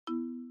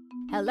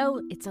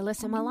Hello, it's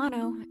Alyssa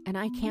Milano, and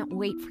I can't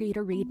wait for you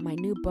to read my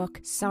new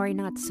book, Sorry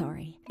Not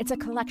Sorry. It's a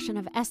collection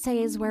of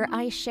essays where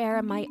I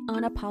share my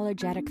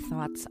unapologetic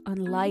thoughts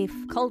on life,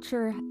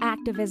 culture,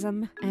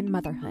 activism, and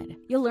motherhood.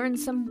 You'll learn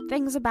some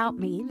things about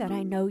me that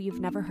I know you've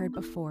never heard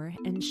before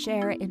and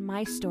share in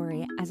my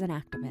story as an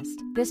activist.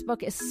 This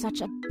book is such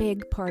a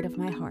big part of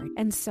my heart,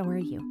 and so are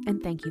you,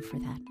 and thank you for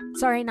that.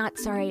 Sorry Not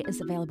Sorry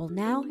is available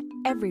now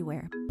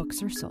everywhere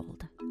books are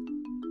sold.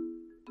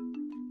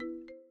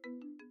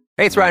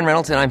 Hey, it's Ryan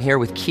Reynolds, and I'm here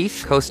with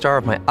Keith, co-star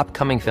of my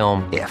upcoming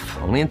film, If,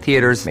 only in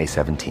theaters May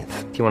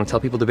 17th. Do you want to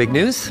tell people the big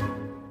news?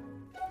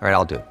 All right,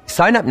 I'll do it.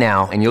 Sign up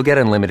now and you'll get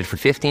unlimited for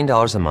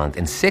 $15 a month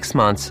and 6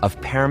 months of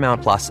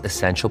Paramount Plus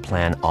Essential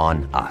Plan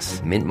on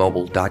us.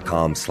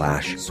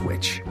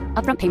 MintMobile.com/switch.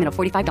 Upfront payment of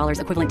 $45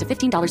 equivalent to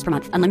 $15 per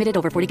month. Unlimited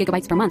over 40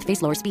 gigabytes per month.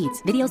 Face lower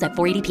speeds. Videos at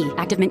 480p.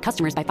 Active Mint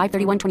customers by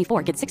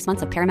 531.24 get 6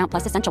 months of Paramount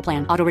Plus Essential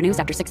Plan. Auto renews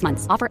after 6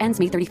 months. Offer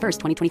ends May 31st,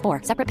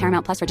 2024. Separate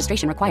Paramount Plus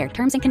registration required.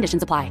 Terms and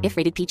conditions apply if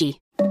rated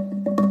PG.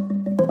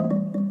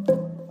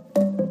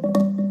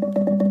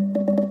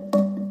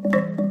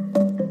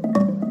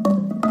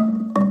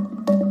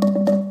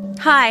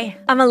 Hi,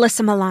 I'm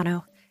Alyssa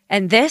Milano,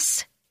 and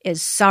this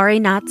is Sorry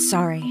Not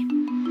Sorry.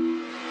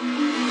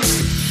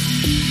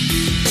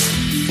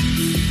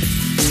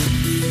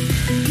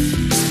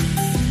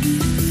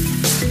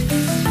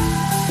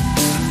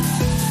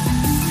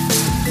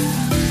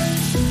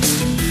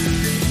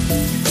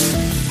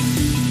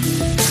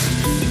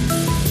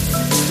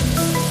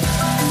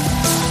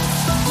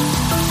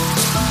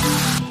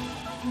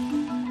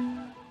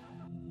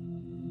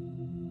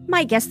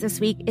 My guest this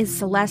week is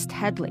Celeste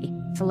Headlee.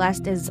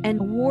 Celeste is an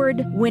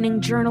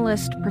award-winning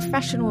journalist,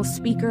 professional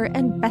speaker,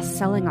 and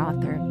best-selling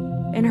author.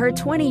 In her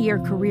 20-year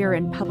career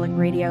in public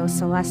radio,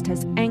 Celeste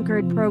has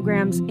anchored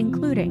programs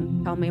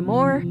including Tell Me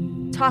More,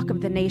 Talk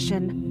of the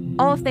Nation,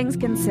 All Things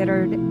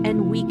Considered,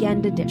 and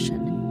Weekend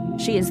Edition.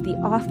 She is the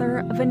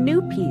author of a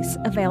new piece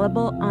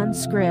available on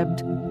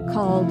Scribd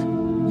called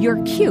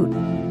You're Cute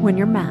When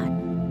You're Mad.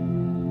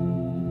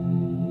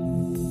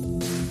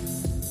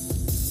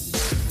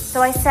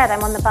 So I said,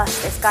 I'm on the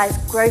bus, this guy's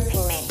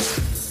groping me.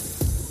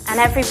 And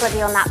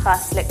everybody on that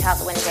bus looked out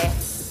the window,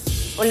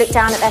 or looked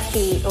down at their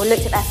feet, or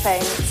looked at their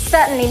phones.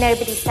 Certainly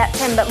nobody stepped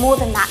in, but more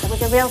than that, there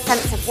was a real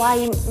sense of, why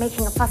are you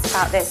making a fuss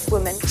about this,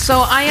 woman? So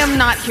I am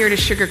not here to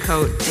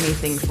sugarcoat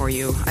anything for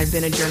you. I've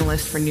been a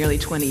journalist for nearly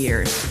 20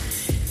 years.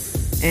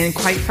 And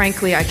quite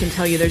frankly, I can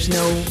tell you there's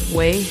no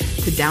way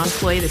to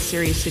downplay the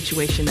serious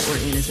situation that we're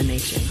in as a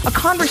nation. A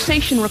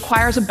conversation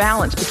requires a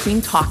balance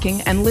between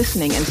talking and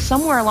listening, and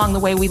somewhere along the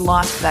way we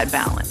lost that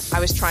balance. I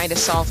was trying to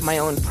solve my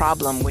own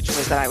problem, which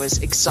was that I was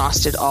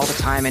exhausted all the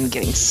time and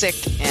getting sick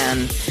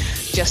and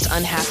just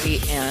unhappy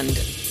and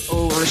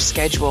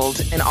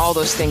overscheduled and all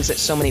those things that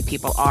so many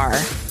people are.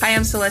 Hi,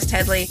 I'm Celeste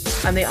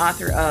Headlee. I'm the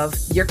author of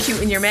You're Cute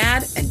When You're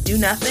Mad and Do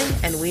Nothing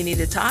and We Need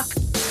to Talk.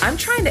 I'm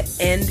trying to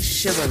end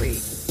chivalry.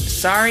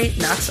 Sorry,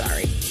 not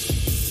sorry.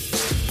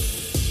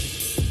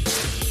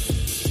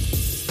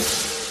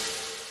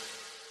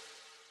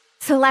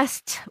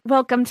 Celeste,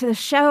 welcome to the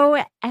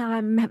show.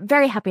 I'm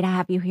very happy to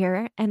have you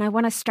here. And I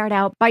want to start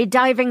out by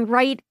diving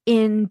right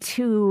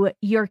into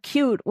You're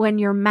Cute When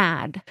You're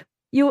Mad.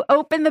 You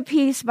open the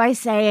piece by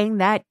saying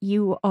that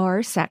you are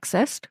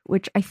sexist,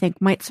 which I think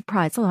might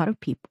surprise a lot of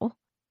people.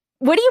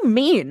 What do you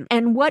mean?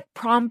 And what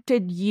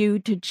prompted you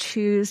to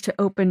choose to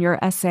open your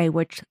essay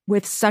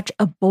with such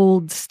a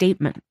bold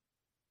statement?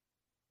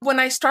 When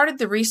I started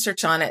the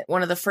research on it,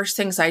 one of the first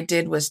things I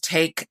did was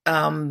take,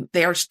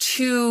 there's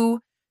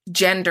two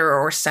gender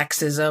or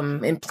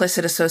sexism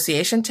implicit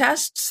association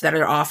tests that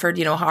are offered.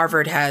 You know,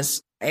 Harvard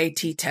has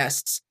AT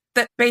tests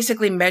that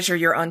basically measure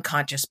your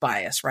unconscious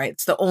bias, right?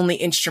 It's the only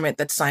instrument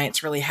that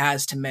science really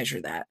has to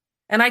measure that.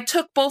 And I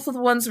took both of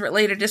the ones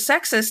related to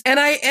sexist, and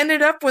I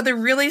ended up with a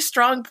really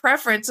strong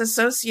preference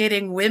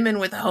associating women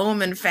with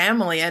home and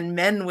family and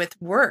men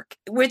with work,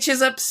 which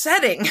is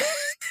upsetting.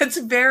 It's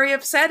very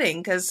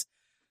upsetting because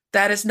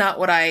that is not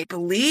what I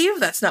believe.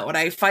 That's not what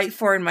I fight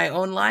for in my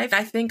own life.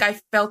 I think I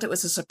felt it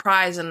was a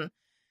surprise, and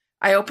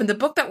I opened the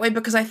book that way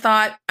because I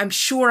thought, I'm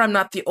sure I'm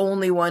not the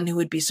only one who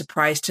would be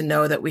surprised to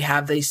know that we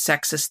have these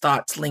sexist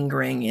thoughts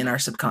lingering in our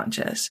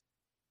subconscious.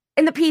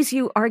 In the piece,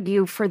 you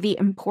argue for the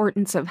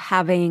importance of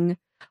having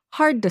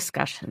hard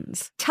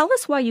discussions. Tell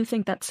us why you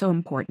think that's so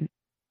important.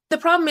 The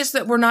problem is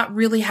that we're not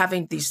really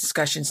having these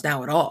discussions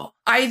now at all.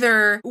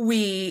 Either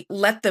we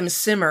let them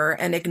simmer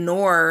and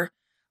ignore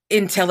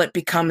until it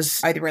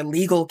becomes either a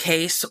legal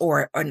case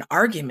or an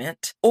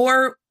argument,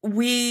 or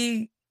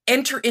we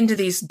enter into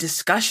these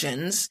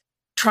discussions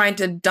trying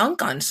to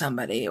dunk on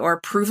somebody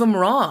or prove them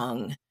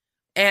wrong.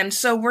 And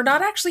so we're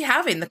not actually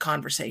having the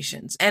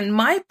conversations. And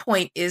my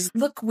point is,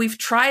 look, we've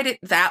tried it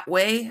that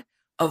way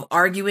of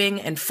arguing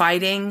and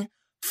fighting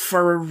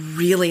for a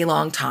really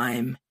long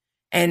time.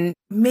 And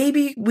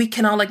maybe we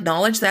can all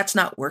acknowledge that's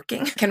not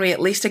working. Can we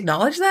at least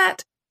acknowledge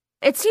that?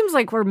 It seems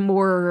like we're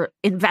more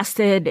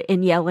invested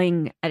in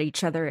yelling at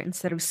each other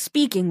instead of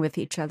speaking with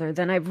each other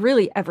than I've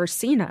really ever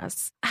seen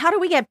us. How do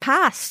we get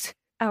past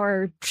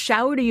our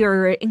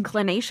shoutier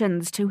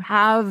inclinations to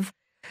have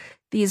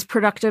these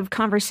productive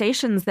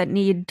conversations that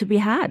need to be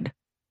had.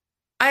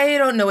 I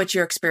don't know what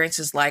your experience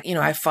is like.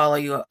 I follow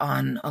you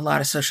on a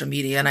lot of social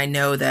media, and I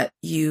know that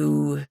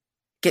you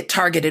get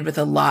targeted with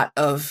a lot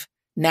of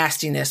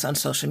nastiness on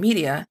social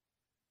media.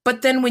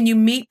 But then when you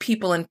meet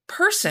people in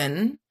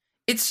person,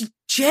 it's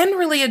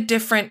generally a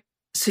different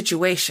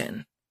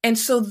situation. And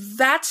so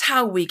that's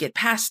how we get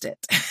past it,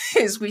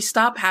 is we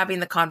stop having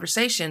the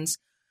conversations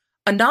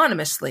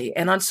anonymously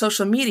and on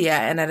social media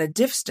and at a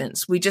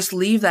distance. We just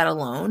leave that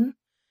alone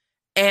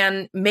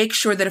and make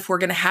sure that if we're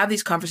going to have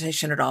these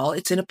conversations at all,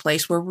 it's in a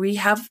place where we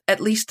have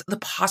at least the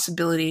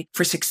possibility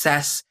for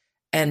success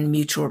and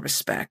mutual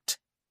respect.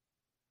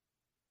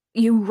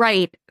 You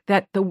write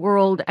that the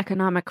World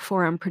Economic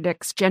Forum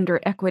predicts gender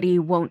equity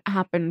won't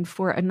happen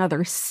for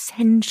another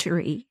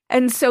century.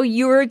 And so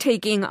you're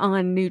taking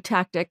on new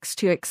tactics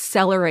to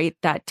accelerate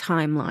that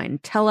timeline.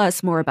 Tell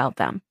us more about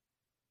them.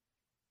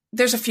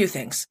 There's a few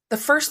things. The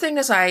first thing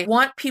is I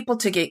want people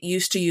to get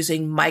used to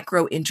using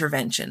micro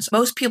interventions.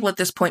 Most people at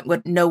this point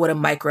would know what a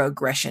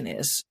microaggression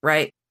is,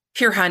 right?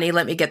 Here, honey,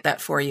 let me get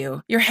that for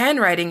you. Your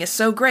handwriting is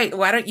so great.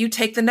 Why don't you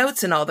take the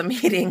notes in all the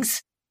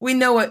meetings? We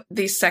know what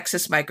these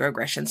sexist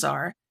microaggressions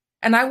are.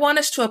 And I want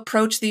us to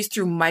approach these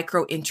through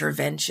micro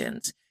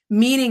interventions,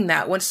 meaning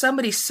that when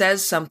somebody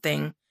says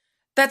something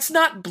that's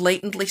not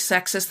blatantly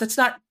sexist, that's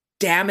not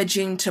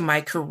damaging to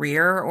my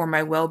career or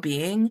my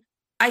well-being,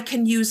 I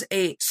can use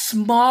a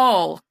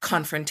small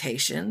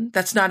confrontation,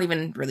 that's not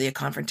even really a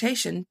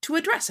confrontation, to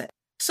address it.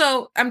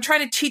 So I'm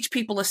trying to teach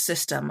people a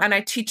system, and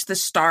I teach the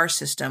STAR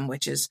system,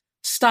 which is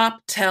stop,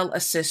 tell,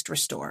 assist,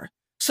 restore.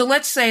 So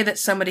let's say that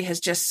somebody has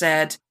just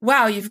said,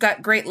 wow, you've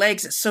got great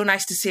legs. It's so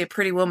nice to see a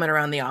pretty woman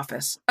around the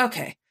office.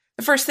 Okay,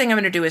 the first thing I'm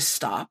going to do is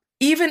stop.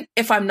 Even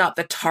if I'm not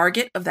the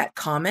target of that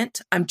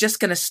comment, I'm just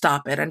going to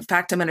stop it. In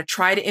fact, I'm going to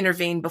try to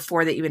intervene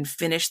before they even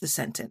finish the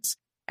sentence.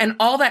 And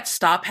all that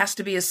stop has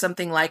to be is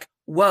something like,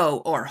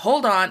 whoa, or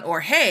hold on, or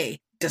hey,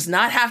 does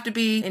not have to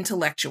be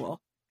intellectual.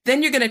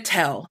 Then you're going to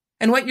tell.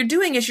 And what you're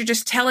doing is you're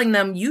just telling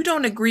them you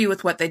don't agree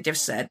with what they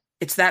just said.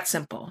 It's that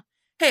simple.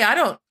 Hey, I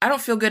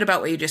don't feel good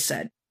about what you just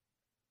said.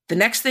 The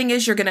next thing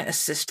is you're going to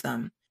assist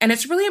them. And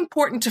it's really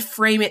important to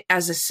frame it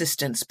as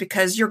assistance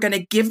because you're going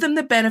to give them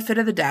the benefit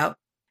of the doubt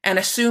and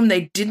assume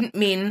they didn't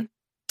mean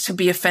to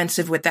be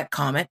offensive with that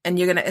comment. And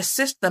you're going to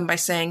assist them by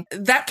saying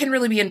that can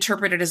really be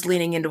interpreted as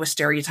leaning into a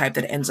stereotype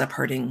that ends up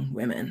hurting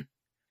women.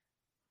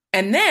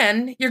 And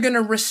then you're going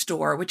to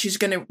restore, which is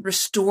going to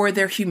restore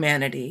their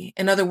humanity.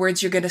 In other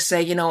words, you're going to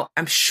say,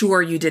 I'm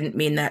sure you didn't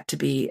mean that to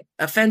be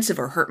offensive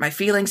or hurt my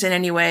feelings in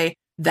any way.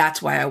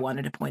 That's why I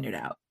wanted to point it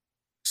out.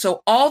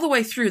 So all the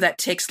way through, that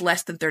takes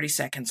less than 30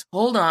 seconds.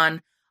 Hold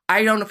on.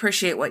 I don't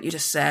appreciate what you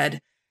just said.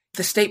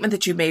 The statement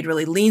that you made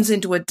really leans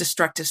into a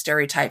destructive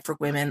stereotype for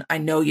women.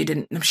 I'm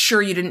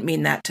sure you didn't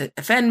mean that to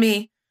offend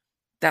me.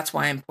 That's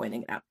why I'm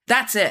pointing it out.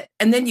 That's it.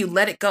 And then you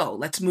let it go.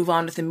 Let's move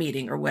on with the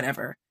meeting or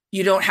whatever.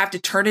 You don't have to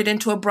turn it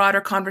into a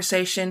broader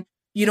conversation.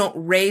 You don't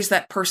raise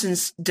that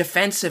person's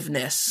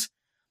defensiveness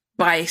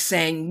by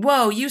saying,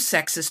 whoa, you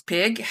sexist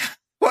pig.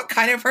 What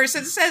kind of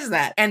person says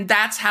that? And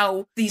that's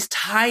how these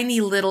tiny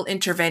little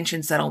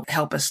interventions that'll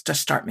help us to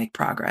start make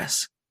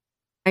progress.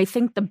 I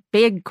think the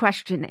big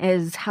question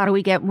is, how do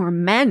we get more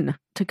men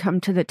to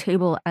come to the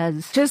table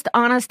as just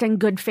honest and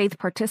good faith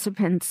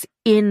participants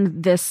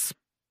in this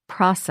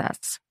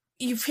process?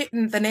 You've hit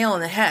the nail on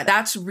the head.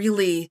 That's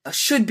really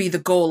should be the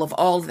goal of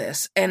all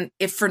this. And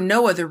if for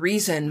no other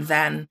reason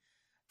than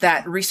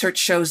that research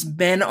shows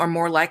men are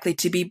more likely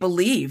to be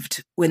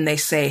believed when they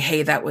say,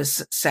 hey, that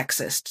was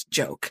sexist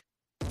joke.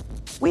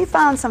 We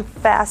found some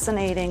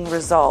fascinating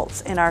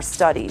results in our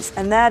studies,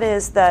 and that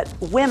is that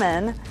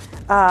women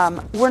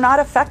were not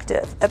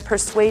effective at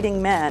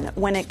persuading men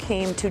when it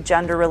came to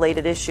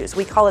gender-related issues.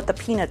 We call it the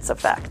Peanuts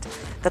effect,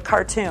 the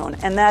cartoon,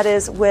 and that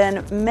is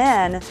when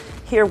men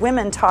hear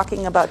women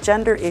talking about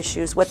gender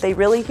issues, what they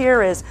really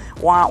hear is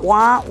wah,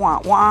 wah,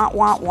 wah, wah,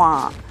 wah,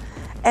 wah.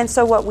 And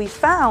so what we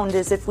found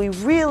is if we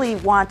really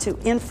want to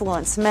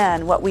influence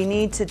men, what we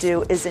need to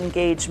do is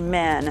engage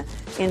men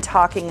in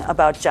talking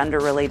about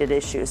gender-related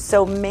issues.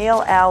 So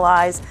male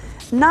allies,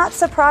 not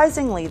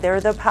surprisingly,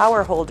 they're the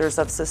power holders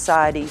of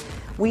society.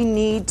 We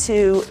need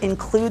to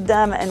include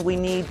them and we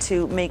need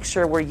to make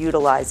sure we're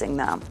utilizing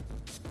them.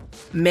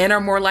 Men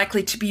are more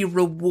likely to be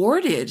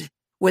rewarded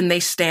when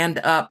they stand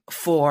up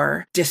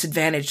for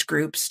disadvantaged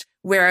groups,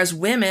 whereas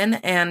women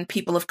and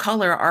people of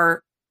color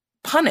are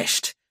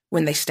punished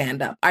when they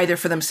stand up, either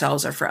for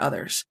themselves or for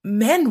others.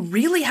 Men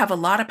really have a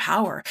lot of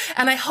power,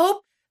 and I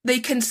hope they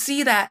can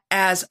see that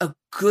as a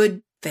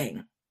good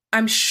thing.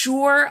 I'm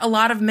sure a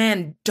lot of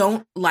men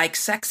don't like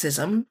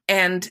sexism,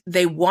 and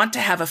they want to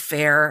have a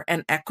fair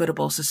and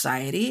equitable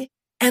society.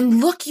 And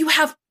look, you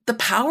have the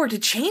power to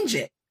change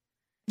it.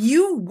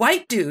 You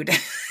white dude,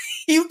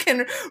 you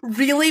can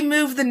really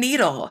move the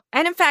needle.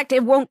 And in fact,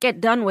 it won't get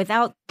done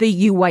without the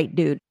you white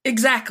dude.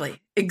 Exactly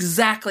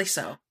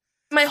so.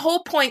 My whole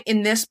point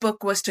in this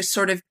book was to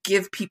sort of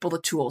give people the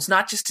tools,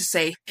 not just to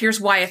say,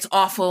 here's why it's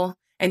awful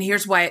and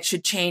here's why it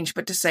should change,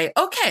 but to say,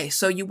 okay,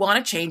 so you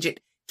want to change it.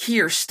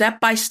 Here, step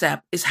by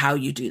step is how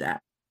you do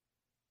that.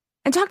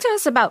 And talk to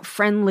us about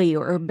friendly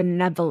or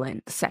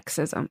benevolent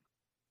sexism.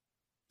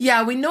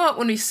 Yeah, we know it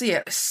when we see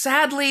it.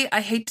 Sadly,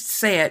 I hate to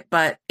say it,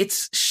 but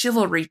it's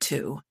chivalry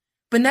too.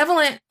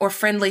 Benevolent or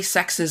friendly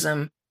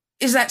sexism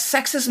is that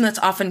sexism that's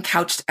often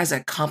couched as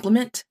a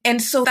compliment.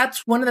 And so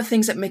that's one of the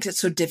things that makes it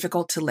so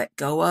difficult to let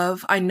go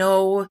of. I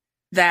know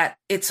that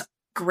it's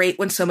great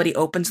when somebody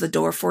opens the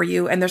door for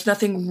you, and there's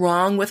nothing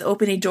wrong with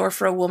opening a door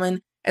for a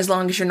woman as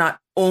long as you're not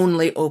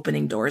only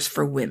opening doors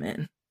for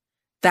women.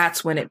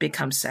 That's when it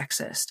becomes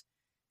sexist.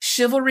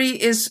 Chivalry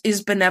is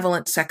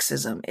benevolent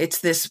sexism. It's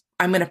this,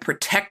 I'm going to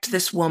protect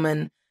this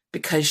woman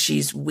because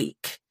she's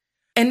weak.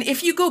 And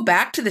if you go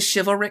back to the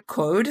chivalric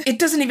code, it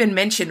doesn't even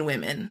mention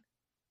women.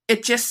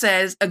 It just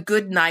says a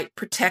good knight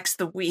protects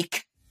the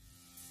weak.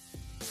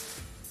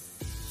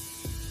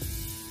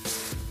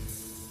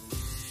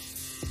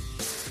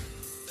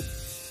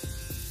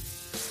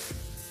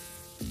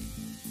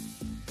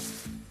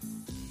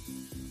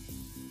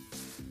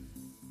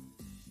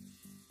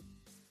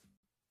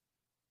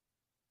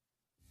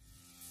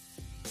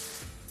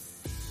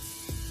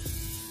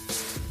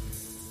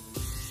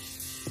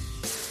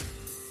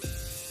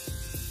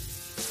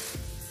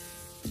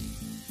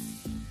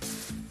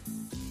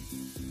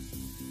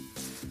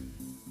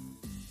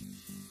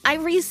 I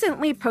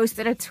recently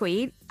posted a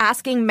tweet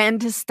asking men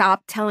to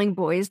stop telling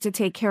boys to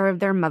take care of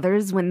their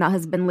mothers when the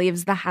husband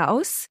leaves the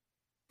house,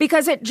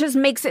 because it just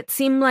makes it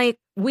seem like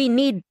we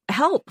need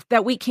help,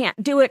 that we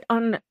can't do it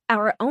on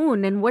our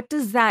own. And what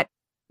is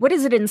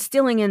it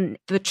instilling in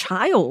the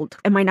child?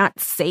 Am I not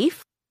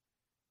safe?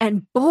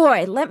 And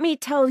boy, let me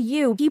tell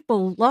you,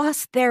 people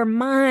lost their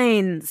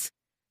minds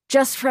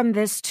just from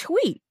this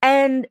tweet.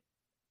 And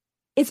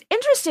it's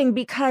interesting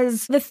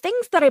because the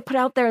things that I put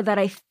out there that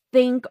I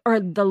think are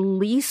the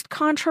least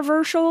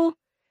controversial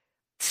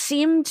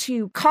seem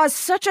to cause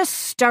such a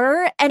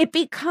stir, and it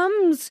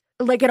becomes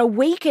like an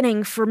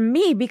awakening for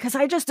me because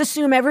I just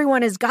assume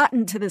everyone has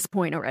gotten to this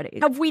point already.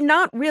 Have we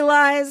not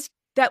realized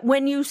that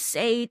when you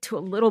say to a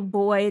little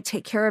boy,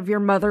 take care of your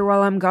mother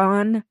while I'm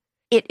gone,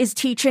 it is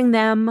teaching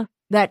them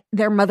that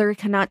their mother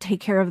cannot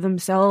take care of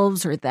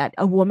themselves, or that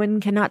a woman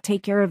cannot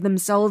take care of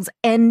themselves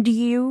and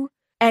you?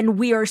 And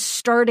we are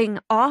starting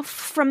off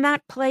from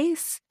that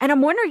place. And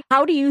I'm wondering,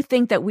 how do you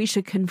think that we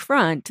should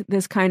confront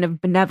this kind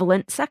of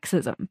benevolent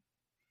sexism?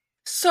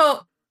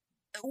 So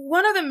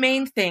one of the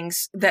main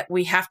things that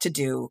we have to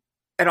do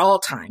at all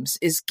times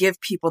is give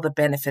people the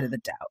benefit of the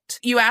doubt.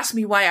 You asked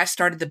me why I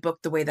started the book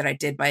the way that I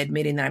did, by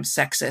admitting that I'm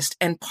sexist.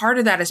 And part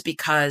of that is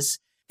because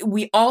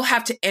we all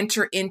have to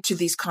enter into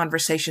these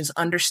conversations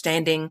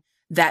understanding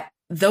that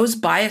those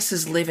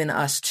biases live in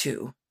us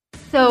too.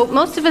 So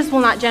most of us will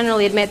not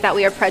generally admit that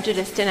we are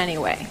prejudiced in any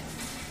way.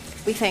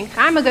 We think,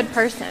 I'm a good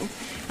person,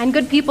 and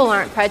good people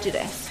aren't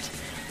prejudiced.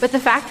 But the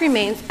fact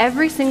remains,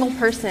 every single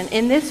person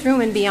in this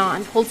room and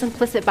beyond holds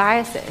implicit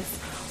biases,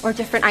 or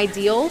different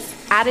ideals,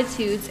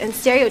 attitudes, and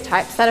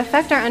stereotypes that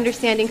affect our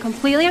understanding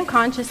completely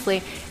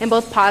unconsciously in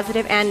both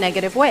positive and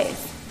negative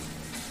ways.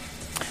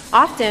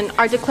 Often,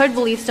 our declared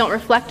beliefs don't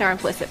reflect our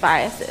implicit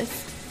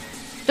biases.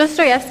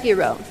 Dostoevsky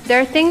wrote, "There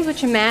are things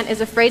which a man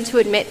is afraid to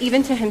admit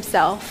even to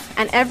himself,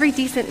 and every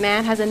decent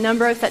man has a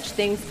number of such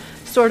things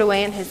stored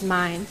away in his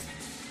mind."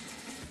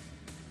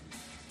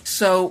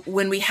 So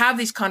when we have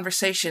these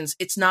conversations,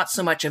 it's not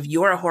so much of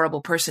you're a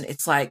horrible person.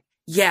 It's like,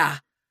 yeah,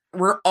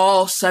 we're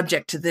all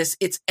subject to this.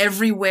 It's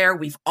everywhere.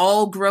 We've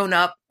all grown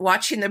up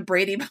watching the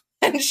Brady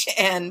Bunch,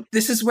 and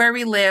this is where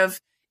we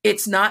live.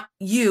 It's not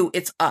you,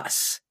 it's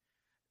us.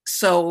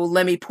 So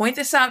let me point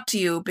this out to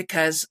you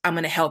because I'm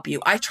going to help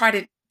you. I try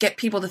to get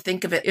people to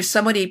think of it. If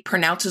somebody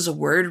pronounces a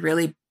word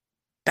really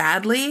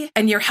badly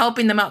and you're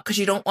helping them out because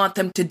you don't want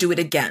them to do it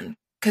again,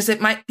 because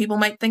people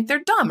might think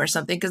they're dumb or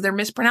something because they're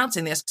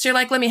mispronouncing this. So you're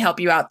like, let me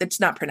help you out. It's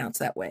not pronounced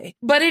that way.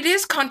 But it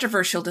is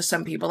controversial to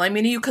some people. I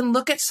mean, you can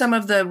look at some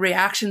of the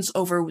reactions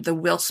over the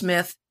Will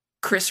Smith,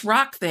 Chris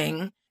Rock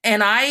thing.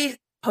 And I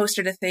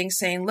posted a thing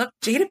saying, look,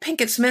 Jada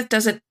Pinkett Smith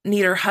doesn't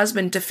need her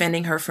husband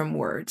defending her from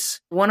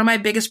words. One of my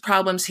biggest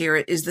problems here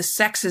is the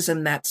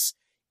sexism that's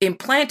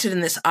implanted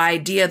in this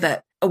idea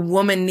that a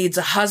woman needs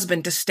a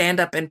husband to stand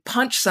up and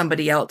punch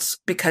somebody else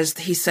because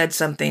he said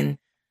something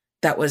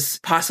that was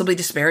possibly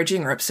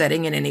disparaging or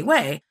upsetting in any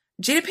way.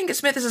 Jada Pinkett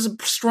Smith is a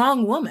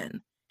strong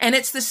woman. And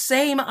it's the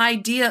same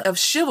idea of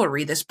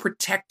chivalry, this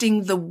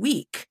protecting the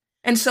weak.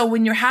 And so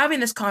when you're having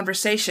this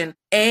conversation,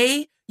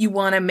 A, you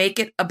want to make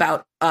it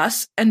about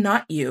us and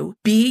not you.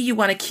 B, you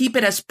want to keep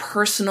it as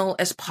personal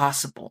as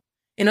possible.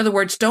 In other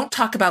words, don't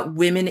talk about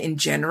women in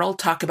general,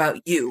 talk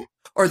about you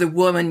or the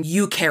woman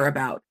you care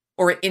about,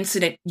 or an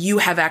incident you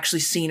have actually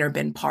seen or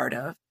been part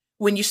of.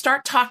 When you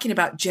start talking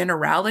about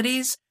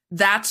generalities,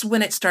 that's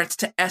when it starts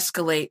to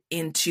escalate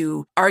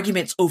into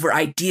arguments over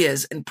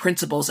ideas and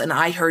principles. And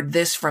I heard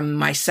this from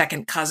my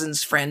second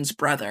cousin's friend's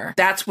brother.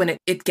 That's when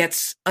it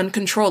gets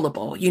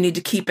uncontrollable. You need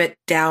to keep it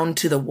down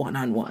to the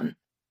one-on-one.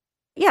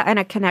 Yeah, and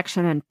a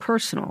connection and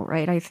personal,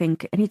 right? I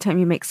think anytime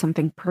you make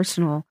something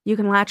personal, you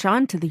can latch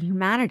on to the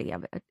humanity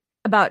of it.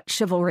 About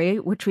chivalry,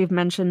 which we've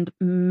mentioned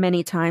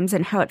many times,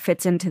 and how it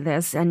fits into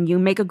this. And you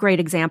make a great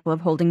example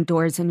of holding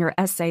doors in your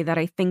essay that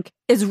I think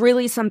is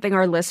really something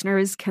our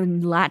listeners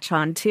can latch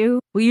on to.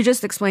 Will you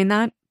just explain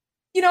that?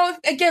 You know,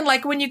 again,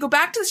 like when you go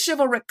back to the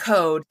chivalric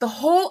code, the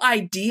whole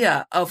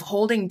idea of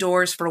holding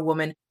doors for a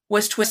woman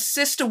was to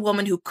assist a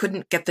woman who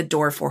couldn't get the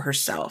door for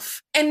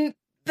herself. And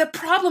the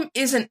problem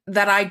isn't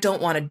that I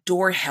don't want a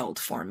door held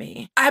for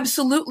me.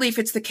 Absolutely, if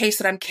it's the case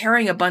that I'm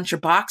carrying a bunch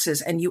of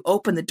boxes and you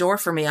open the door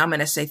for me, I'm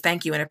going to say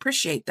thank you and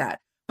appreciate that.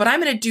 But I'm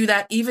going to do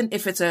that even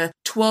if it's a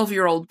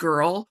 12-year-old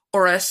girl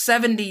or a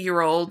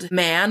 70-year-old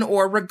man,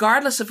 or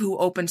regardless of who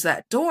opens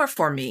that door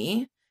for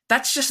me.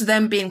 That's just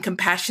them being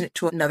compassionate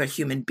to another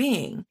human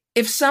being.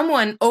 If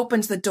someone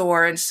opens the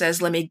door and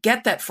says, let me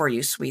get that for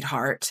you,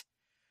 sweetheart,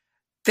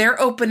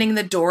 they're opening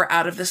the door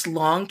out of this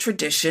long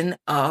tradition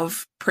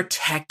of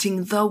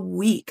protecting the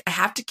weak. I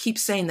have to keep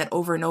saying that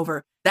over and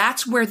over.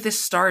 That's where this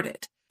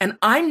started. And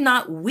I'm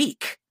not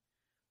weak.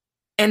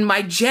 And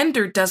my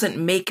gender doesn't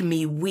make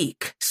me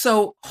weak.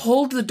 So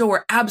hold the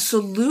door.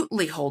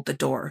 Absolutely hold the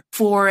door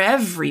for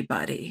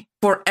everybody,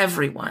 for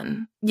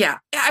everyone. Yeah,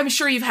 I'm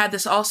sure you've had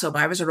this also.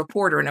 I was a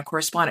reporter and a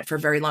correspondent for a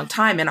very long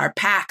time, and our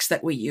packs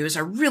that we use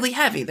are really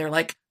heavy. They're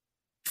like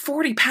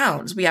 40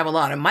 pounds. We have a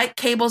lot of mic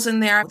cables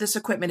in there. This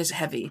equipment is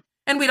heavy.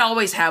 And we'd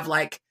always have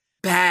like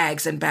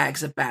bags and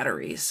bags of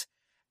batteries.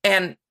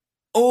 And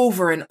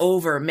over and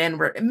over, men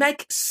were,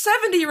 like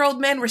 70-year-old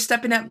men were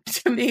stepping up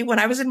to me when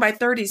I was in my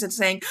 30s and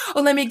saying,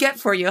 oh, let me get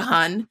for you,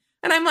 hun.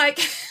 And I'm like,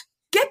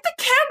 get the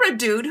camera,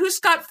 dude,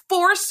 who's got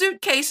 4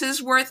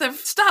 suitcases worth of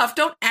stuff.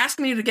 Don't ask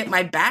me to get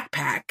my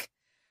backpack.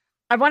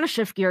 I want to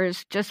shift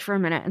gears just for a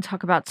minute and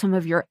talk about some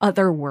of your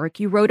other work.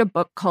 You wrote a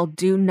book called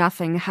Do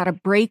Nothing, How to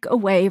Break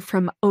Away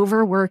from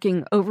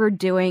Overworking,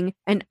 Overdoing,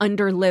 and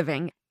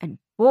Underliving. And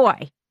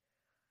boy,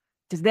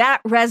 does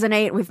that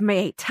resonate with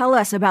me. Tell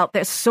us about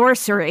this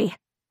sorcery.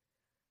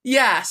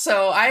 Yeah,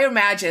 so I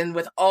imagine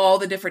with all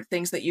the different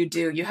things that you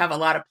do, you have a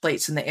lot of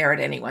plates in the air at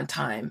any one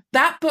time.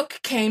 That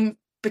book came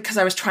because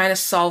I was trying to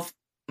solve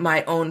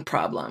my own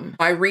problem.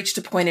 I reached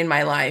a point in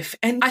my life,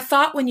 and I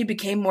thought when you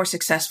became more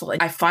successful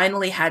and I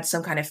finally had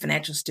some kind of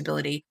financial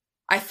stability,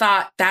 I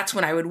thought that's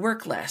when I would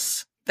work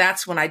less.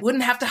 That's when I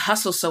wouldn't have to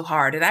hustle so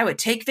hard, and I would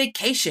take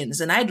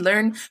vacations, and I'd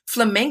learn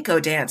flamenco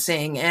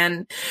dancing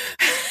and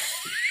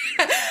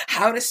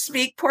how to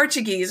speak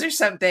Portuguese or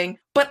something.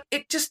 But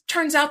it just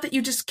turns out that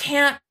you just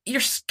can't. Your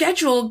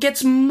schedule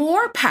gets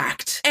more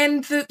packed,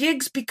 and the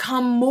gigs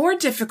become more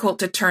difficult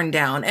to turn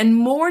down and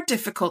more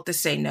difficult to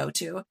say no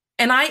to.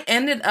 And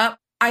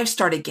I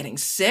started getting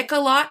sick a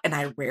lot, and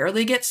I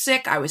rarely get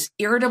sick. I was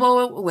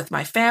irritable with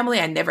my family.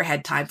 I never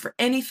had time for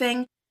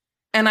anything.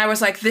 And I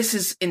was like, this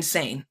is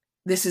insane.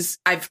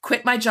 I've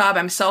quit my job.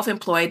 I'm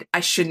self-employed. I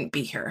shouldn't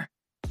be here.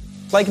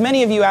 Like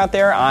many of you out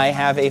there, I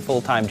have a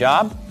full-time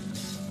job,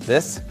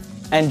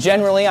 and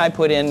generally I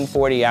put in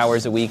 40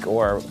 hours a week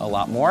or a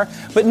lot more.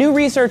 But new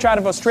research out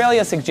of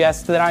Australia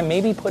suggests that I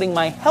may be putting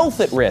my health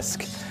at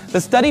risk. The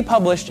study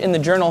published in the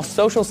journal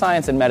Social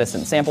Science and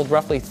Medicine sampled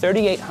roughly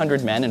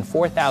 3,800 men and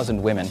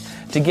 4,000 women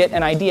to get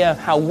an idea of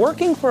how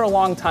working for a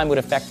long time would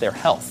affect their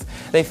health.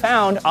 They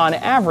found, on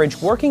average,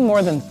 working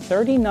more than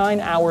 39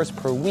 hours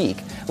per week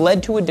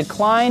led to a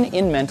decline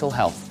in mental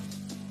health.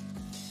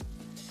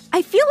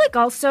 I feel like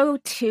also,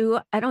 too,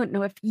 I don't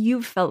know if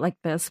you've felt like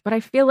this, but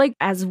I feel like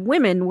as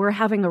women, we're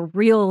having a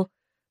real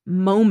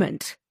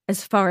moment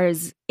as far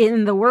as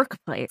in the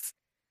workplace.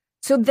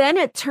 So then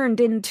it turned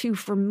into,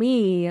 for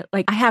me,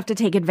 like, I have to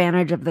take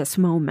advantage of this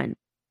moment.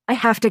 I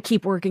have to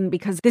keep working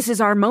because this is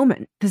our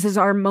moment. This is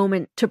our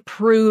moment to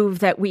prove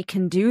that we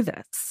can do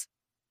this.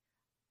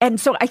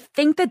 And so I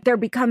think that there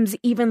becomes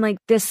even like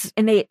this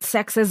innate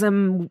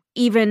sexism,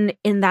 even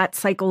in that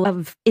cycle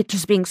of it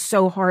just being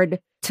so hard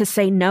to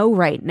say no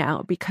right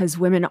now because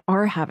women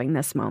are having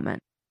this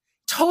moment.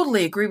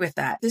 Totally agree with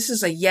that. This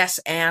is a yes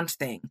and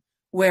thing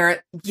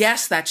where,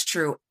 yes, that's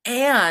true.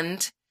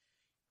 And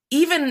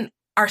even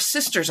our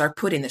sisters are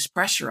putting this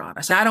pressure on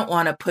us. I don't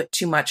want to put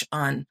too much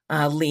on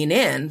Lean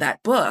In,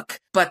 that book,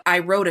 but I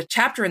wrote a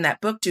chapter in that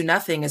book, Do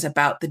Nothing, is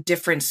about the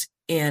difference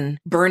in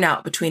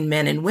burnout between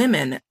men and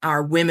women.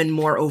 Are women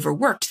more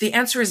overworked? The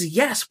answer is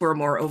yes, we're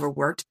more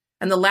overworked.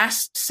 And the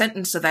last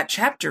sentence of that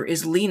chapter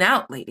is lean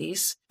out,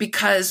 ladies,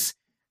 because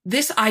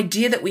this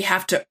idea that we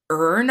have to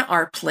earn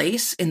our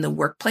place in the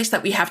workplace,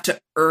 that we have to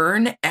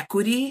earn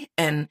equity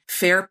and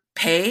fair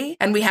pay,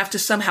 and we have to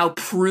somehow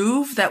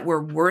prove that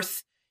we're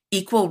worth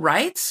equal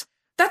rights,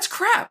 that's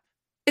crap.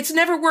 It's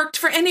never worked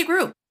for any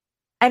group.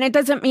 And it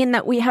doesn't mean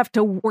that we have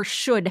to or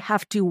should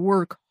have to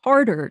work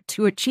harder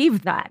to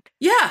achieve that.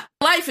 Yeah,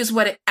 life is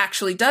what it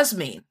actually does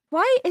mean.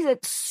 Why is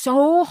it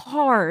so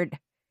hard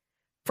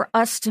for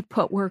us to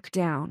put work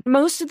down?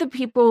 Most of the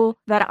people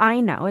that I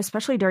know,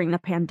 especially during the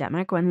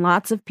pandemic, when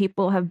lots of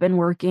people have been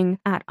working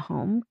at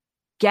home,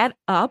 get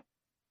up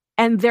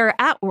and they're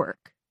at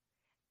work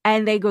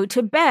and they go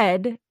to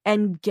bed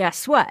and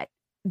guess what?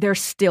 They're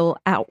still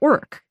at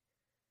work.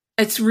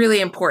 It's really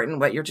important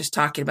what you're just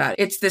talking about.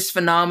 It's this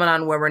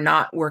phenomenon where we're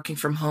not working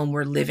from home,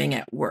 we're living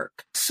at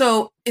work.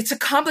 So it's a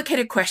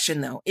complicated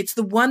question, though. It's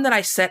the one that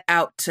I set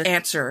out to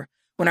answer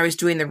when I was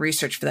doing the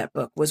research for that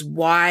book, was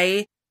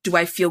why do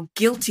I feel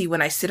guilty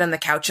when I sit on the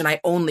couch and I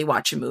only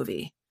watch a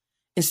movie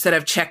instead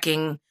of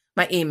checking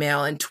my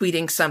email and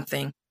tweeting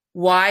something?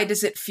 Why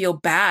does it feel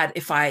bad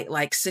if I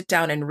sit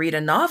down and read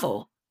a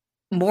novel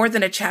more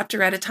than a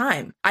chapter at a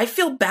time? I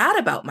feel bad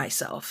about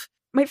myself.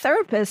 My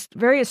therapist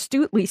very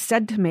astutely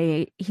said to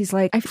me, he's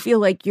like, I feel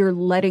like you're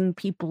letting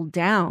people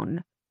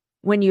down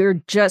when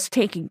you're just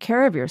taking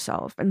care of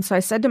yourself. And so I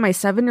said to my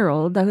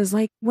 7-year-old, I was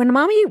like, when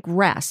mommy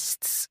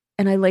rests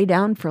and I lay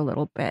down for a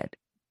little bit,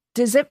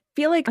 does it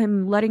feel like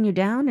I'm letting you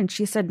down? And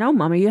she said, no,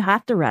 mama, you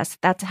have to rest.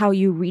 That's how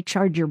you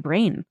recharge your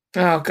brain.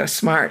 Oh, go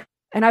smart.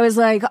 And I was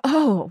like,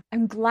 oh,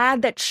 I'm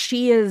glad that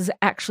she is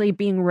actually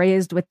being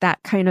raised with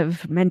that kind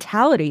of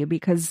mentality,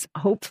 because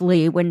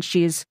hopefully when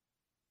she's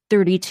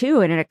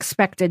 32 and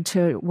expected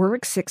to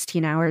work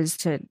 16 hours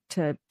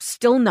to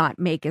still not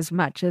make as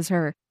much as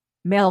her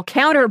male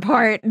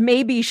counterpart,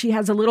 maybe she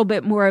has a little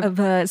bit more of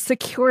a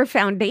secure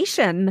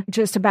foundation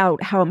just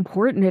about how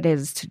important it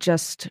is to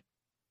just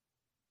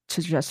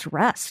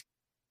rest.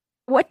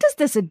 What does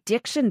this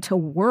addiction to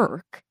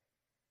work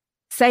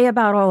say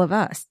about all of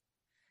us?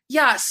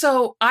 Yeah,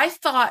 so I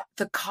thought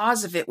the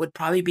cause of it would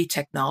probably be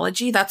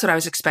technology. That's what I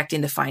was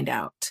expecting to find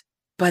out.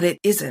 But it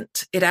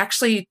isn't. It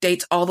actually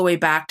dates all the way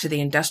back to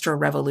the Industrial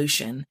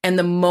Revolution and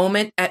the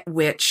moment at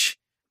which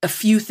a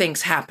few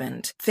things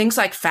happened. Things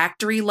like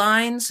factory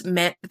lines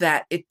meant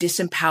that it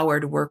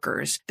disempowered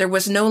workers. There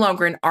was no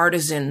longer an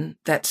artisan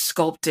that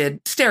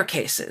sculpted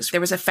staircases. There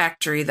was a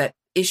factory that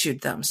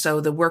issued them. So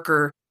the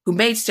worker who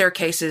made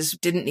staircases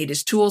didn't need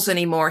his tools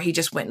anymore. He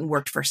just went and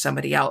worked for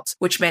somebody else,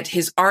 which meant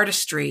his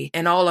artistry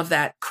and all of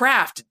that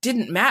craft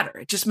didn't matter.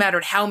 It just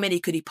mattered how many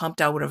could he pump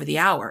out over the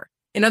hour.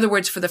 In other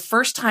words, for the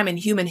first time in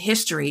human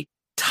history,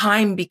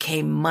 time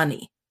became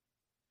money.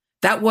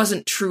 That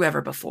wasn't true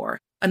ever before.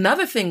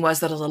 Another thing was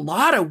that a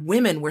lot of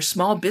women were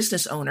small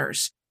business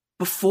owners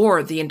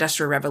before the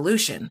Industrial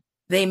Revolution.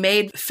 They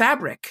made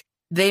fabric.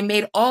 They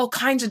made all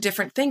kinds of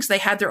different things. They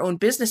had their own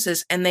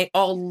businesses, and they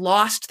all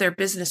lost their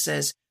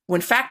businesses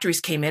when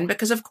factories came in,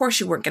 because of course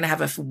you weren't going to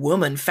have a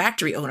woman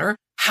factory owner.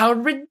 How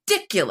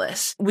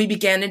ridiculous. We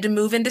began to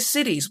move into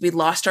cities. We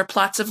lost our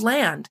plots of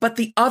land. But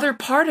the other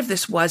part of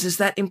this is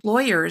that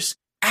employers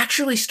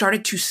actually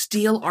started to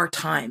steal our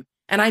time.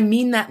 And I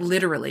mean that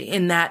literally,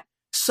 in that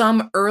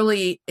some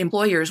early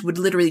employers would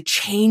literally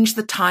change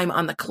the time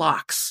on the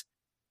clocks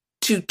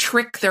to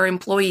trick their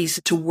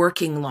employees to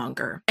working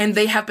longer. And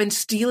they have been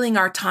stealing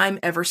our time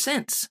ever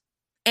since.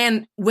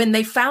 And when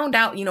they found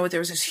out, there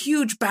was this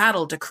huge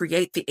battle to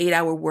create the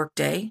 8-hour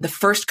workday. The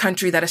first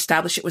country that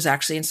established it was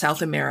actually in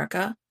South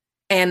America.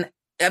 And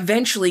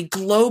eventually,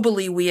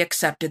 globally, we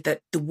accepted that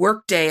the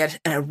workday,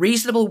 a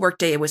reasonable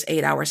workday, was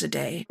 8 hours a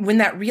day. When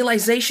that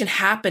realization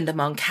happened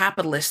among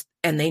capitalists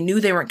and they knew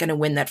they weren't going to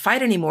win that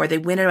fight anymore, they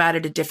went about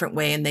it a different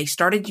way. And they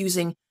started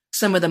using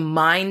some of the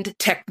mind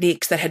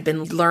techniques that had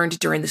been learned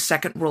during the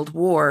Second World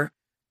War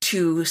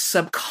to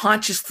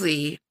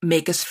subconsciously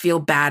make us feel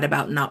bad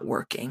about not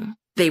working.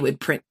 They would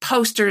print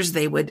posters.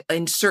 They would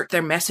insert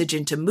their message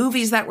into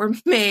movies that were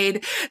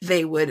made.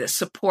 They would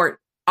support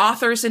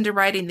authors into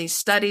writing these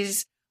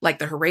studies, like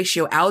the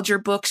Horatio Alger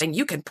books. And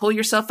you can pull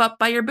yourself up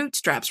by your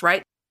bootstraps,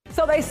 right?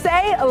 So they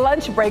say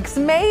lunch breaks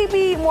may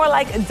be more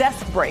like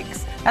desk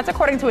breaks. That's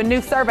according to a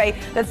new survey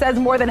that says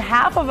more than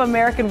half of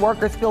American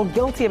workers feel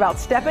guilty about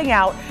stepping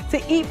out to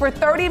eat for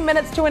 30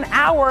 minutes to an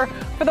hour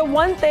for the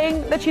one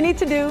thing that you need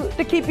to do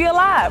to keep you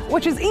alive,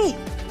 which is eat.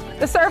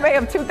 The survey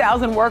of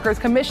 2,000 workers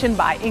commissioned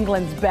by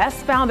England's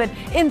Best found that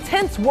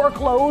intense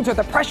workloads or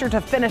the pressure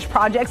to finish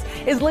projects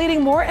is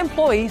leading more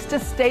employees to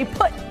stay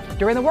put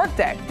during the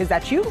workday. Is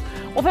that you?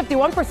 Well,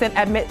 51%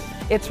 admit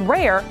it's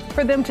rare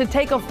for them to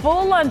take a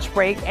full lunch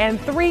break, and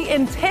 3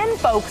 in 10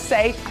 folks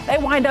say they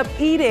wind up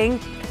eating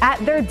at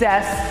their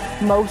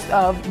desk most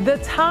of the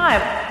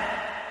time.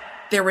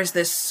 There was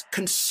this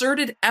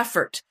concerted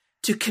effort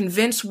to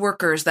convince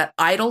workers that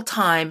idle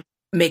time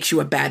makes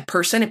you a bad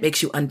person, it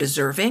makes you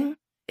undeserving,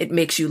 it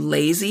makes you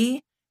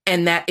lazy,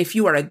 and that if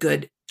you are a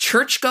good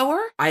churchgoer,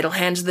 idle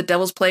hands is the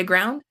devil's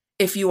playground.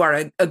 If you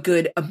are a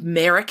good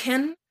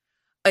American,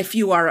 if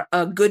you are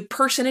a good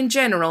person in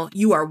general,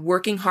 you are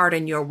working hard,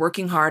 and you're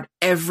working hard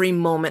every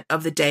moment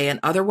of the day. And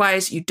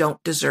otherwise, you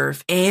don't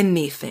deserve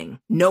anything,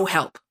 no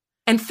help.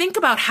 And think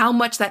about how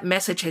much that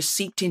message has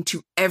seeped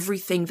into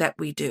everything that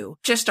we do,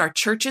 just our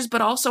churches,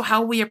 but also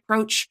how we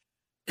approach,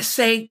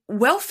 say,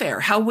 welfare,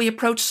 how we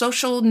approach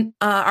social,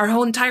 our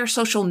whole entire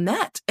social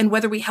net, and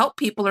whether we help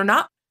people or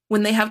not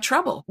when they have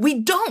trouble. We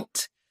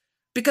don't,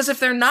 because if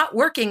they're not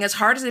working as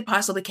hard as they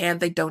possibly can,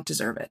 they don't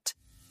deserve it.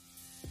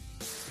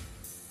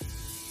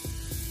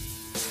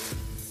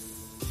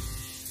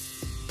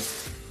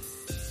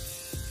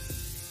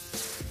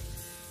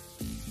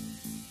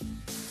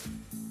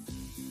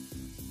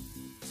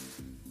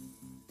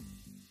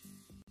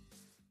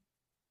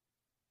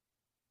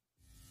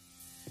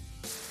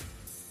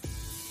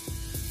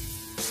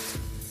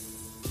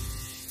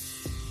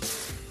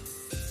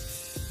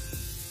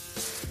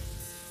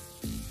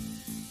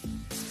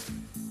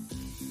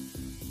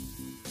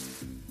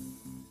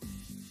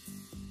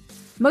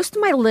 Most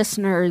of my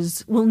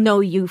listeners will know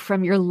you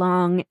from your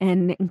long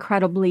and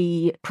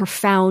incredibly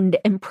profound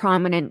and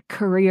prominent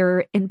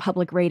career in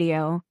public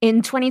radio.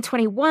 In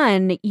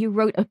 2021, you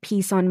wrote a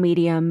piece on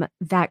Medium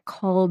that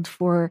called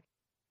for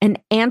an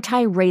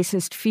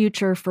anti-racist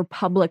future for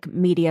public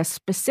media,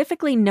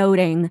 specifically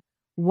noting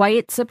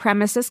white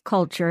supremacist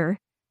culture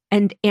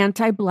and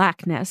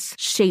anti-Blackness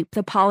shape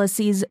the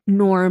policies,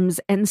 norms,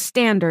 and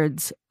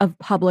standards of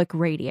public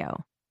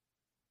radio.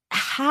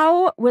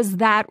 How was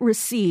that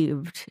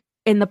received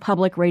in the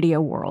public radio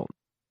world?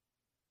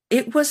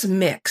 It was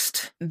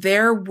mixed.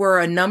 There were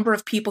a number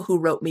of people who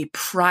wrote me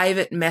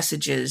private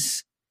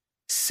messages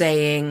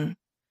saying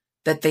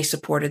that they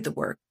supported the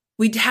work.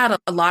 We'd had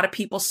a lot of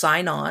people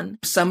sign on.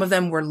 Some of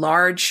them were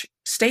large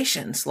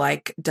stations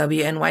like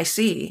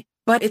WNYC,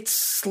 but it's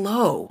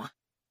slow.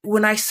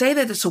 When I say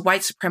that it's a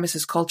white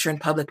supremacist culture in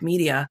public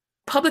media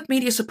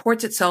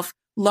supports itself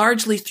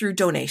largely through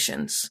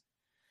donations.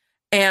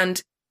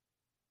 And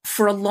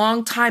for a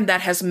long time,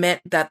 that has meant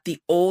that the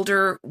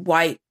older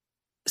white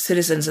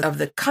citizens of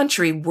the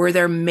country were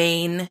their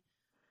main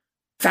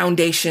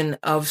foundation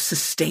of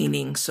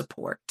sustaining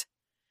support.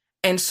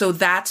 And so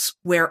that's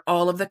where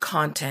all of the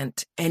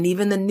content and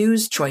even the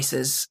news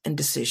choices and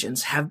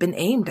decisions have been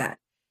aimed at,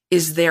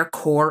 is their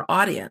core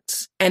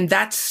audience. And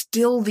that's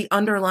still the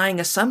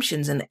underlying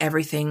assumptions in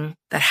everything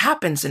that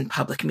happens in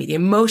public media,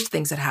 most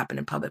things that happen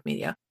in public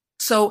media.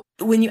 So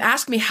when you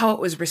ask me how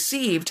it was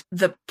received,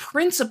 the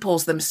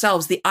principles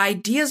themselves, the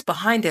ideas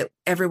behind it,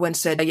 everyone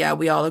said, yeah,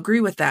 we all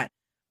agree with that.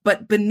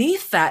 But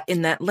beneath that,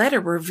 in that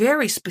letter, were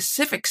very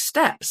specific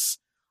steps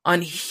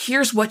on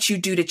here's what you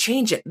do to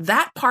change it.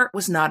 That part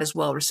was not as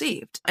well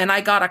received. And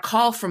I got a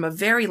call from a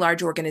very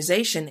large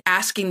organization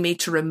asking me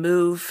to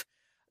remove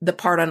the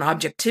part on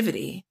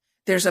objectivity.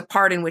 There's a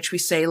part in which we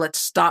say, let's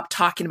stop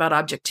talking about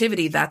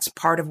objectivity. That's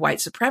part of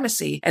white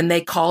supremacy. And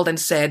they called and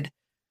said,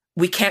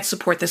 we can't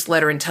support this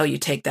letter until you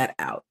take that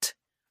out.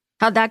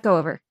 How'd that go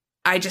over?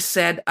 I just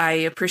said, I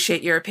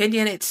appreciate your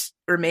opinion. It's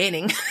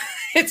remaining.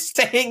 It's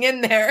staying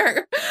in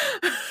there.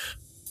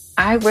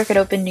 I work at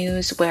Open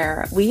News,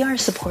 where we are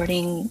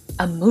supporting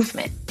a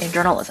movement in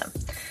journalism,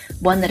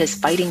 one that is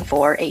fighting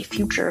for a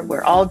future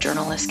where all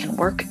journalists can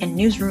work in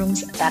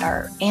newsrooms that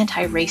are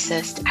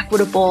anti-racist,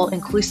 equitable,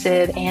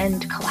 inclusive,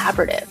 and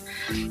collaborative,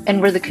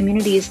 and where the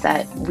communities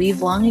that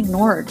we've long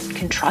ignored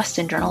can trust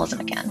in journalism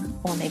again,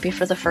 or maybe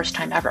for the first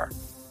time ever.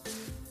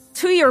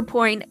 To your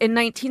point, in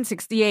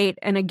 1968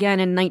 and again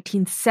in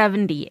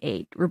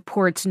 1978,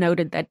 reports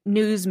noted that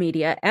news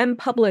media and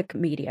public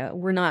media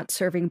were not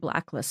serving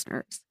Black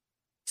listeners.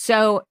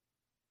 So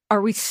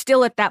are we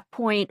still at that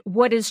point?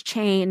 What has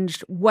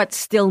changed? What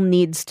still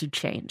needs to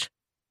change?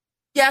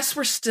 Yes,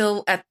 we're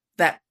still at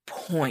that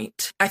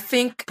point. I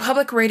think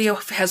public radio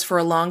has for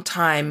a long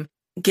time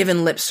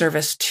given lip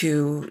service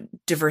to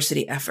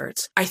diversity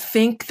efforts. I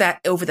think that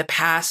over the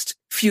past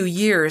few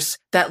years,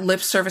 that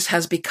lip service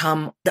has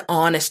become the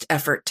honest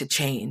effort to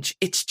change.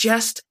 It's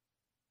just,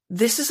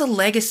 this is a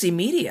legacy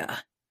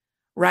media,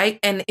 right?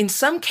 And in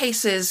some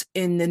cases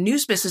in the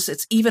news business,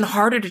 it's even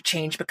harder to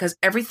change because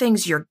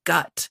everything's your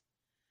gut.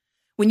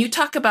 When you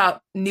talk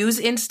about news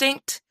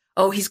instinct,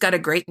 oh, he's got a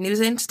great news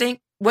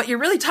instinct. What you're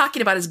really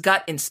talking about is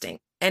gut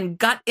instinct, and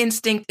gut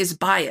instinct is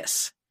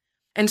bias.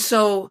 And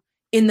so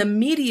in the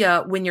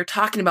media, when you're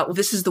talking about, well,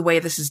 this is the way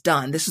this is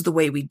done, this is the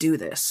way we do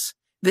this,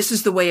 this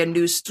is the way a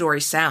news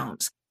story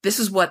sounds, this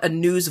is what a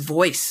news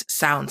voice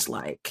sounds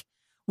like.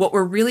 What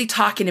we're really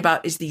talking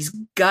about is these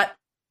gut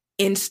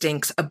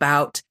instincts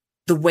about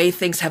the way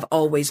things have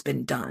always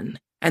been done.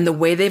 And the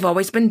way they've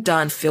always been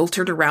done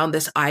filtered around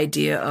this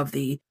idea of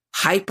the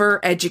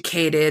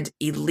hyper-educated,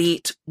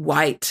 elite,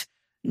 white,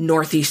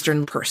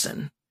 Northeastern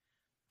person.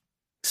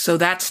 So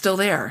that's still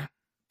there.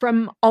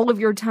 From all of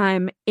your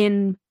time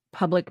in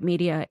public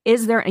media,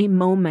 is there a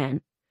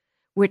moment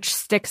which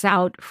sticks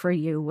out for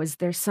you? Was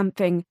there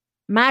something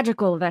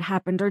magical that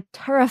happened, or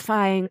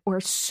terrifying,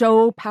 or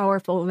so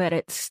powerful that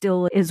it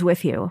still is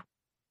with you?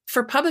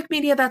 For public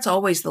media, that's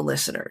always the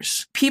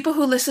listeners. People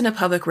who listen to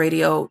public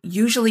radio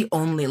usually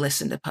only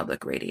listen to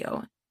public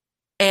radio.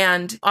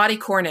 And Audie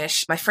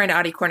Cornish, my friend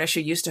Audie Cornish,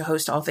 who used to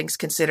host All Things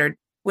Considered,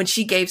 when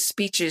she gave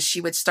speeches, she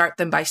would start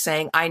them by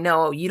saying, I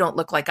know you don't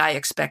look like I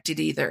expected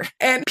either.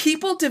 And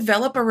people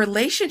develop a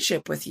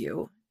relationship with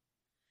you.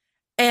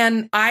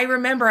 And I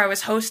remember I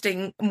was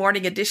hosting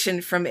Morning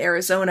Edition from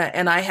Arizona,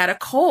 and I had a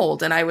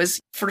cold, and I was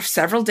for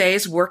several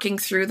days working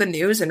through the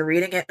news and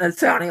reading it and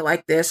sounding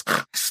like this,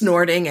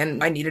 snorting,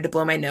 and I needed to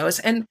blow my nose.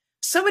 And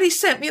somebody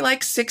sent me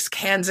like 6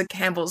 cans of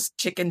Campbell's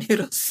chicken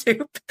noodle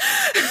soup.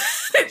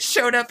 It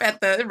showed up at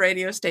the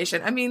radio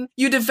station. I mean,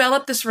 you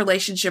develop this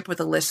relationship with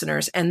the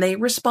listeners and they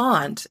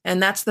respond.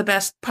 And that's the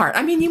best part.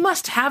 I mean, you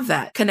must have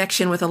that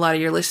connection with a lot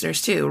of your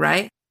listeners too,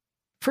 right?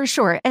 For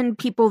sure. And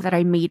people that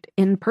I meet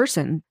in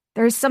person.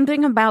 There's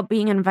something about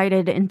being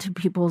invited into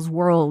people's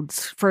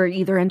worlds for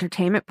either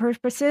entertainment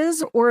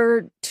purposes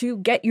or to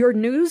get your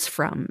news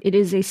from. It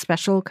is a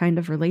special kind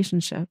of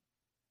relationship.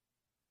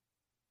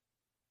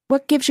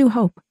 What gives you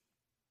hope?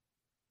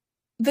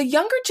 The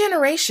younger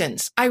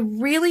generations, I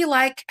really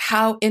like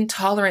how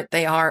intolerant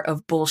they are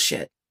of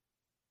bullshit.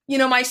 You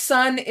know, my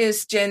son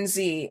is Gen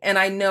Z, and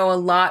I know a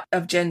lot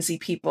of Gen Z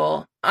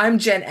people. I'm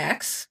Gen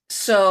X,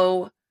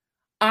 so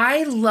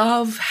I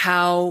love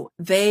how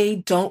they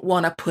don't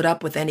want to put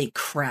up with any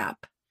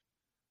crap.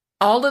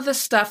 All of the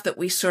stuff that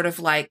we sort of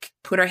like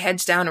put our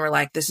heads down and we're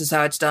like, this is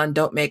how it's done.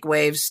 Don't make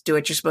waves. Do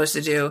what you're supposed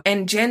to do.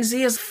 And Gen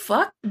Z is,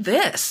 fuck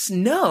this.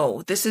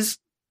 No, this is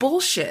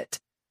bullshit.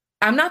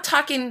 I'm not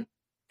talking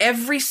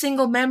every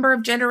single member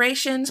of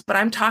generations, but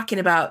I'm talking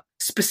about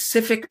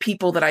specific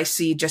people that I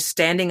see just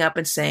standing up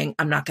and saying,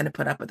 I'm not going to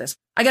put up with this.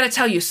 I got to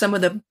tell you, some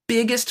of the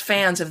biggest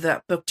fans of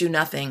that book, Do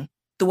Nothing,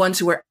 the ones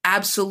who are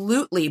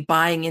absolutely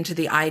buying into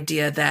the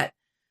idea that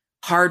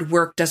hard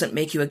work doesn't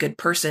make you a good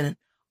person,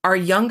 are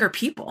younger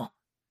people.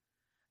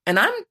 And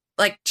I'm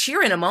like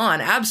cheering them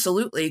on.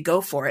 Absolutely. Go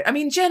for it. I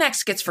mean, Gen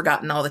X gets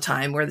forgotten all the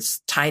time. We're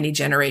this tiny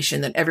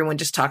generation that everyone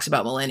just talks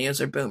about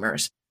millennials or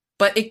boomers.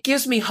 But it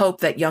gives me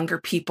hope that younger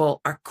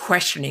people are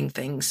questioning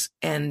things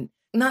and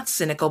not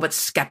cynical, but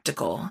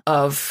skeptical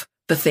of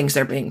the things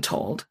they're being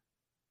told.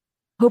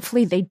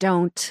 Hopefully they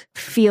don't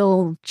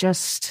feel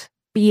just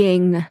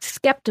being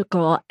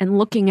skeptical and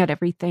looking at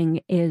everything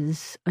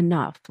is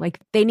enough. Like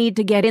they need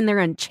to get in there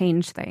and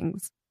change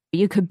things.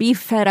 You could be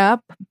fed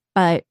up,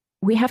 but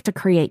we have to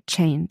create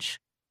change.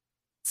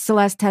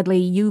 Celeste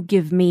Headlee, you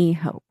give me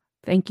hope.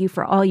 Thank you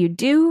for all you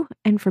do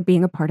and for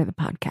being a part of the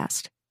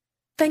podcast.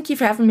 Thank you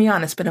for having me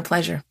on. It's been a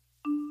pleasure.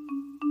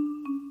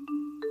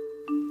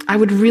 I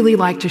would really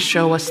like to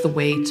show us the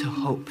way to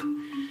hope.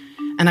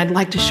 And I'd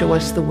like to show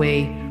us the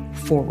way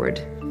forward.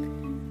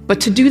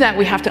 But to do that,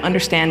 we have to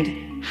understand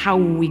how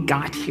we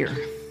got here.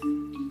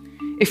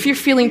 If you're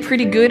feeling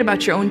pretty good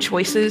about your own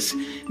choices,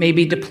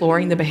 maybe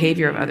deploring the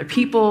behavior of other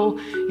people,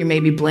 you're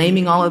maybe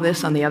blaming all of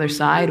this on the other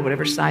side,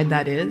 whatever side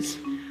that is,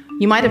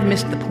 you might have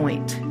missed the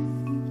point.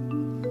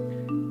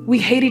 We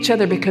hate each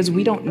other because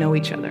we don't know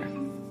each other.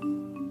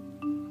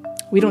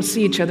 We don't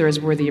see each other as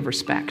worthy of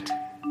respect.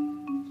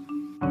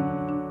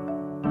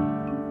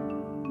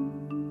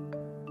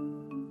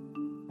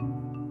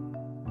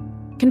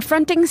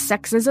 Confronting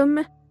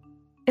sexism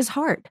is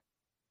hard.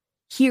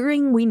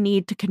 Hearing we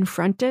need to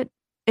confront it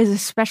is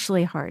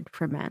especially hard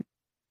for men.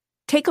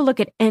 Take a look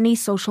at any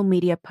social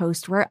media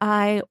post where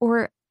I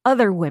or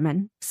other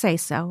women say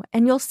so,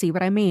 and you'll see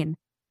what I mean.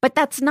 But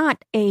that's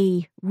not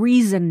a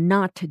reason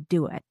not to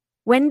do it.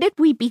 When did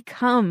we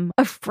become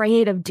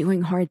afraid of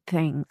doing hard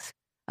things,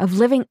 of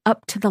living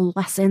up to the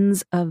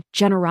lessons of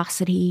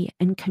generosity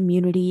and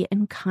community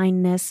and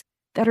kindness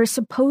that are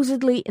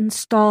supposedly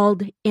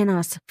installed in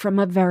us from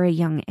a very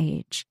young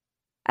age?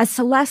 As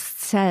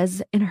Celeste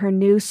says in her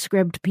new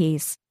Scribd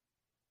piece,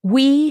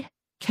 we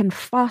can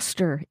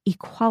foster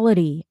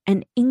equality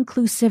and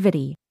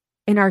inclusivity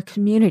in our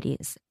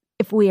communities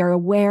if we are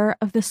aware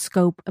of the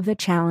scope of the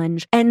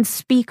challenge and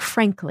speak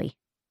frankly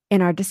in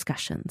our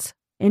discussions.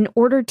 In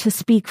order to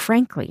speak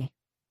frankly,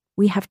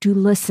 we have to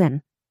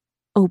listen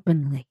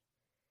openly.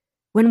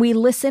 When we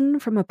listen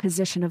from a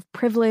position of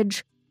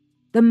privilege,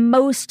 the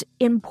most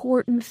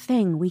important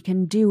thing we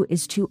can do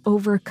is to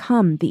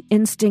overcome the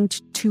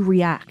instinct to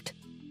react,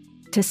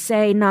 to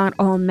say not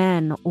all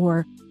men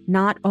or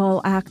not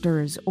all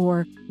actors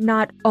or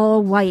not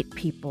all white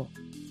people,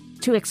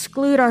 to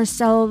exclude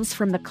ourselves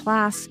from the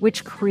class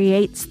which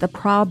creates the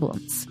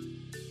problems.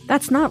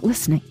 That's not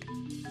listening.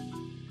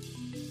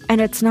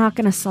 And it's not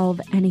going to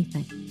solve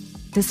anything.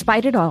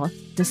 Despite it all,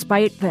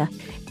 despite the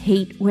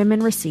hate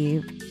women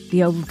receive,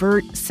 the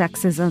overt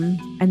sexism,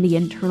 and the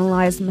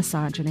internalized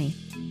misogyny,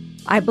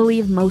 I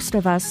believe most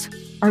of us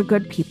are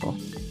good people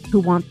who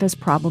want this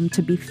problem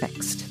to be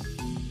fixed.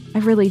 I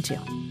really do.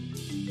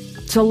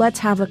 So let's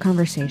have the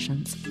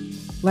conversations.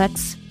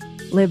 Let's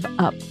live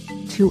up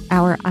to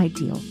our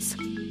ideals.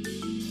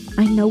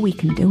 I know we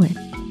can do it.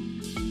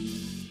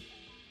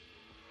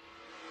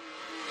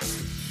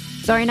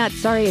 Sorry Not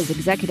Sorry is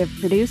executive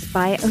produced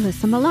by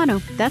Alyssa Milano.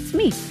 That's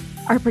me.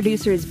 Our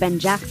producer is Ben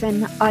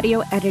Jackson,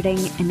 audio editing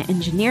and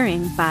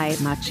engineering by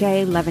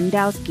Maciej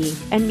Lewandowski,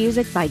 and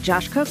music by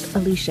Josh Cook,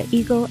 Alicia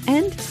Eagle,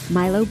 and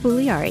Milo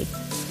Bugliari.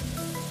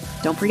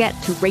 Don't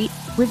forget to rate,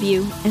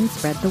 review, and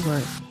spread the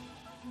word.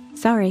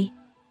 Sorry,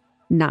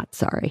 not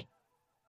sorry.